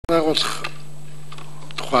байгуулах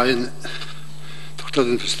тухайн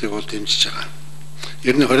тогтоодын төслийг бол дэмжиж байгаа.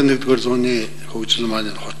 Ер нь 21-р зууны хөгжил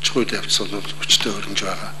маань хотчгүй явц бол хүчтэй хөрөнгө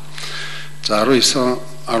байгаа. За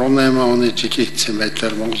 19-18 оны жилийн эцсийн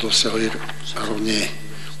байдлаар Монгол улсын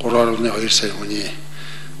 3.2 сая хүний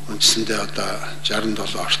үндсэндээ одоо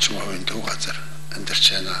 67 орчим хувийн төв газар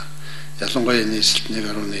амьдарч байна. Ялангуяа нийслэлд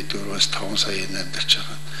 1.4-өөс 5 саяын амьдарч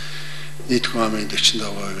байгаа. Нийт хүн амын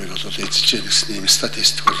 47%-ийг бол эзэлж байгаа гэсэн юм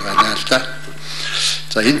статистик бол байна л да.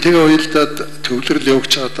 За энэ тэгээ уялдаад төвлөрөл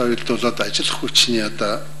явууч байгаа уялдуулаад ажиллах хүчний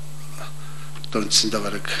одоо үндсэндээ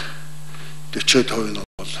бараг 40% нь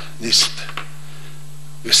бол нийслэлд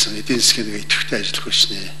гэсэн эдийн засгийн нэг идэвхтэй ажиллах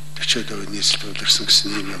хүчний 40% нийслэлд төвлөрсөн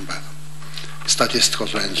гэсэн юм байна. Статистик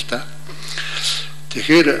бол байна л да.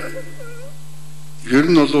 Тэгэхээр ер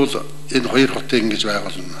нь бол энэ хоёр хотыг ингэж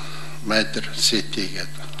байгуулна. Майдер Сити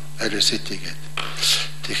гэдэг, Ари Сити гэдэг.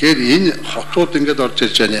 Тэгэхээр энэ хотууд ингэж орж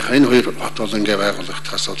ирж байгаа. Энэ хоёр хот бол ингэ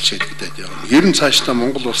байгуулагдахаас бол шийдэгдээд явна. Ер нь цаашдаа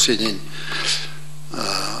Монгол улсын энэ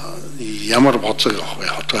ямар бодлого явах вэ?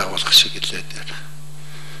 Хот байгуулах чиглэлээр.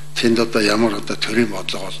 Тэнд одоо ямар одоо төрийн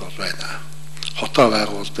бодлого бол байна. Хотоо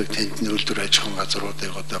байгуулдаг, тэнд нөлдөр аж ахуйн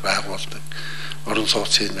газруудыг одоо байгуулдаг. Орон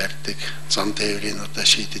сууцыг барьдаг, зам тээврийг одоо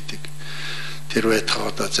шийддэг. Тэр байтугай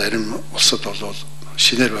одоо зарим улсад бол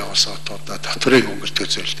шинээр байгуулсан хотуудаа татврыг өнгөртөө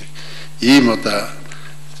зөвлөдөг. Ийм одоо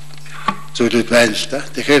зүйлүүд байна л да.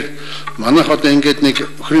 Тэгэхээр манайх одоо ингээд нэг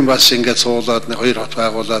өхрийн бас ингээд суулаад нэг хоёр хот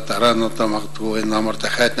байгуулаад дараа нь одоо магадгүй намар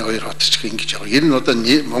дахиад нэг хоёр хот чих ингэж яваа. Ер нь одоо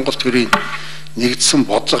Монгол төрийн нэгдсэн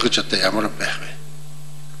бодлого гэж одоо ямар байх вэ?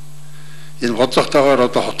 Энэ бодлоготойгоор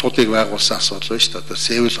одоо хотуудыг байгуулсан асуудал байна шүү дээ. Одоо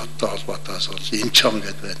Сеул хоттой холбоотой асуудал Инчон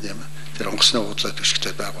гэдэг байна юм. Тэр онгоцны уудлаа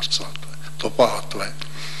төшгөлтэй байгуулсан хот байна. Тупа хот байна.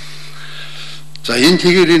 За энэ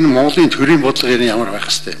тэгэхээр энэ Монголын төрийн бодлого ямар байх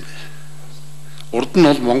хэвтэй юм бэ? Урд нь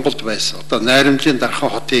бол Монголд байсан. Одоо найрамжийн дархан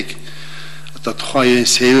хотыг одоо тухайн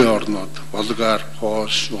Сеул орнууд, Болгар,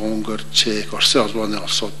 Польш, Унгар, Чех, Оросын холбооны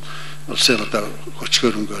улсын одоо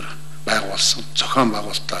хөчгөөрөнгөөр байгуулсан. Зохион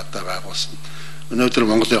байгуулалтаа одоо байгуулсан. Өнөөдөр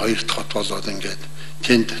Монголын хоёр дахь хот болоод ингээд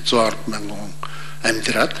тэнд 110 мянган хүн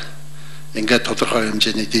амьдраад ингээд тодорхой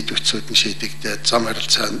хэмжээний дэд үтсүүд нь шийдэгдээд зам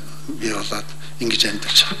харилцаа бий болоод ингэж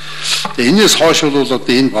амьдарч байгаа. Тэгээ энэс хойш бол одоо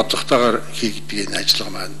энэ бодлоготойгоор хийгддэг энэ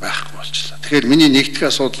ажиллагаа маань байхгүй болчихлоо. Тэгэхээр миний нэгдэх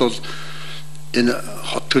асуудал бол энэ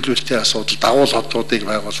хот төлөвлөлтийн асуудал, дагуул хотуудыг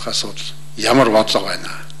байгуулах асуудал ямар бодлого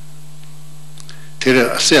байна?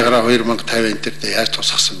 Тэр алсын хараа 2050 энтерт яаж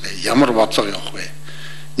тусгасан бэ? Ямар бодлого явах вэ?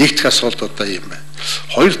 Нэгдэх асуулт одоо юм байна.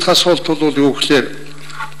 Хоёр дахь асуулт бол юу гэхээр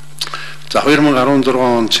за 2016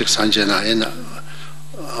 он шиг санаж байна. Энэ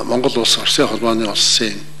Монгол улс Оросын холбооны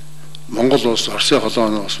улсын Монгол улс Оросын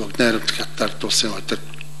холбооны улс бүгд найрамдах хятад улсын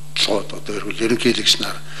удирдлагууд одоо ерөнхийлөгч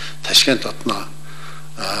нар Ташкент хотноо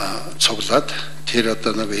цуглаад тэр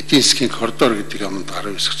одоо нэг эдийн засгийн коридор гэдэг юмд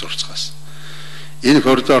гарын хэсэг зурцгаасан. Энэ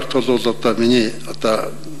коридорт бол одоо миний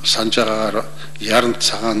одоо санаж байгаагаар Яран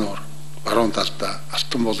цагаануур баруун талдаа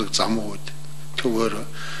Алтан булаг замууд төвөөр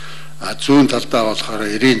зүүн талдаа болохоор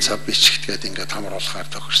Эрийн цав бичгт гэдэг ингээд хамруулахаар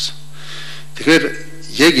тохирсон. Тэгэхээр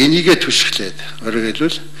яг энийгээ түшиглээд өөрөөр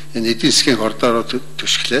хэлбэл энэ эдийн засгийн коридороо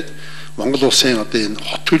түшиглээд Монгол улсын одоо энэ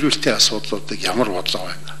хот төлөвлөлтийн асуудлуудыг ямар бодлого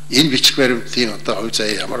байна? Энэ бичиг баримтын одоо хувь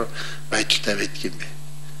заяа ямар байдалтай байдаг юм бэ?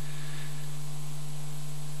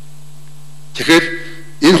 Тэгэхээр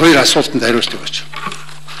энэ хоёр асуултанд хариулт өгөөч.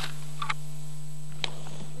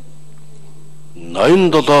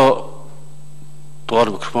 87 дугаар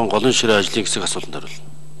микрофон голын ширээ ажлын хэсэг асуултанд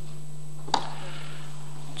хариулна.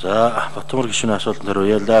 За Баттөмөр гишүүний асуултанд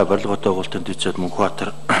хариулъя. Барилга хотын агуултын дэвцээд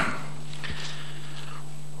Мөнхбаатар.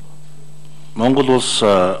 Монгол улс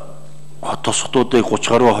хот тосгодуудыг 30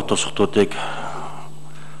 гаруй хот тосгодуудыг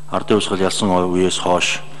ардын усгал ялсан үеэс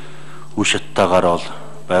хойш үе шаттайгаар бол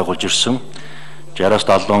байгуулж ирсэн. 60-аас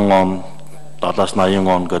 70 он, 70-аас 80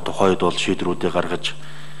 он гэдэг тухайд бол шийдвэрүүдийг гаргаж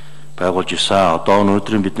байгуулж ирсэн. Одоо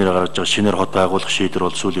өнөөдрийн бид нэр гаргаж байгаа шинээр хот байгуулах шийдвэр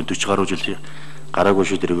бол сүүлийн 40 гаруй жил гараагүй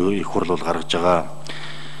шийдвэрийг их хурл бол гаргаж байгаа.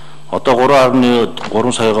 Одоо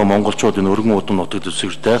 3.3 саяга монголчууд энэ өргөн удам нутаг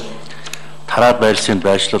дэвсгэртэй тараад байрлсанд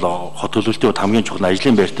байршлал хот төлөвлөлтийн хамгийн чухал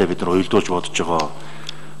ажлын байртай бид нар уялдуулж бодож байгаа.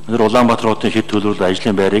 Өнөөдөр Улаанбаатар хотын хэд төлөвлөл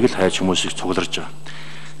ажлын байрыг л хайж хүмүүсийг цугларж байгаа.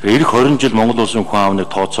 Тэр эх 20 жил Монгол улсын хүн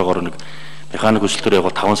амныг тооцоогоор нэг механик өсөлтөөр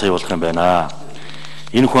явал 5 сая болох юм байна.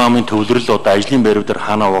 Энэ хүн амын төвлөрөл одоо ажлын байруудаар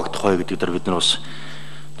хаана хуваагдах вэ гэдэг дээр бид нар бас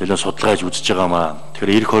нэлээд судалгааж үзэж байгаа маа.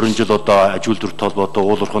 Тэгэхээр эх 20 жил одоо аж үйлдвэртэй холбоотой,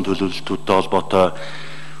 уул уурхайн төлөвлөлтүүдтэй холбоотой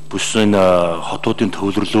бүсийн хотуудын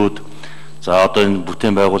төвлөрлүүд за одоо энэ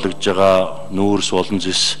бүтээн байгуулагдж байгаа нүүрс болон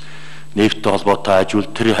зэс нефттэй холбоотой аж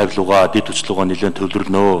үйлдвэрийн хавлууга дэд төслүүгээ нэлээд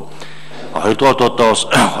төвлөрнө. Хоёрдугаар одоо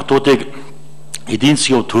хотуудыг эдийн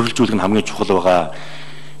засгийн төрөлжүүлэх нь хамгийн чухал байгаа.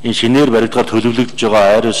 Энэ шинээр баригдахаар төлөвлөгдөж байгаа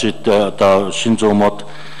аэросид одоо шин зүүн мод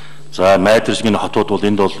за майдрсгийн хотууд бол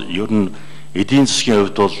энд бол ер нь эдийн засгийн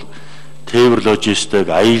хувьд бол тээвэр логистик,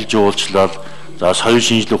 аялал жуулчлал, за соёл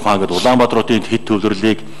шинжилгээ ухаан гэдэг Улаанбаатарын хэд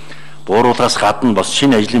төвлөрлийг бууруулахаас гадна бас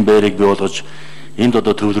шинэ ажлын байрыг бий болгож энд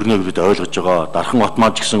одоо төвлөрнө гэж ойлгож байгаа. Дархан хот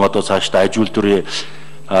маань ч гэсэн одоо цаашдаа аж үйлдвэрийн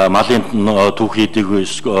малын түүхийдэг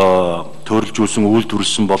төрөлжүүлсэн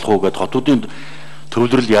үйлдвэрлэсэн болох уу гэдэг хотуудын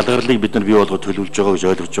төвлөрөл ялгарлыг бид нар бий болгож төлөвлөж байгаа гэж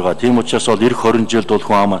ойлгож байгаа. Тийм учраас бол эх 20 жилд бол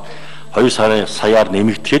хүн ам 2 саяар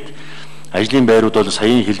нэмэгдэхэд ажлын байрууд бол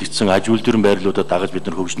саяын хилэгдсэн аж үйлдвэрийн байрлуудад дагаж бид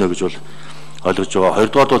нар хөгжнө гэж бол ойлгож байгаа.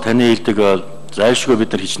 Хоёрдугаар бол таны хэлдэг зайлшгүй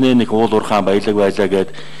бид нар хичнээн их уул уурхаан баялаг байлаа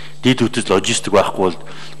гэд дид үтс логистик байхгүй бол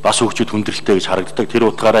бас хөгжид хүндрэлтэй гэж харагддаг. Тэр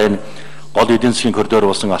утгаараа энэ гол эдийн засгийн коридор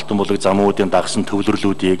болсон Алтан булаг замуудын дагсан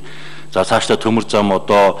төвлөрлүүдийг за цаашдаа төмөр зам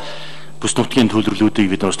одоо бүс нутгийн төвлөрлүүдийг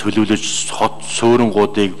бид нар бас төлөвлөж хот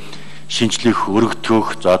суурингуудыг шинжлэх,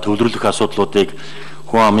 өргөтгөх, за төвлөрлөх асуудлуудыг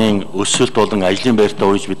хүн амын өсөлт болон ажлын байртаа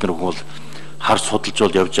ууж бид нар бол хар судалж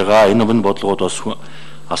бол явж байгаа. Энэ бодлогод бас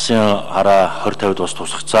алсын хараа 20-50-д бас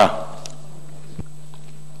тусгацаа.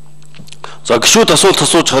 За гишүүд асуулт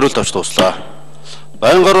асууж хариулт авч дуслаа.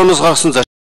 Байнгын гаруунаас гарсан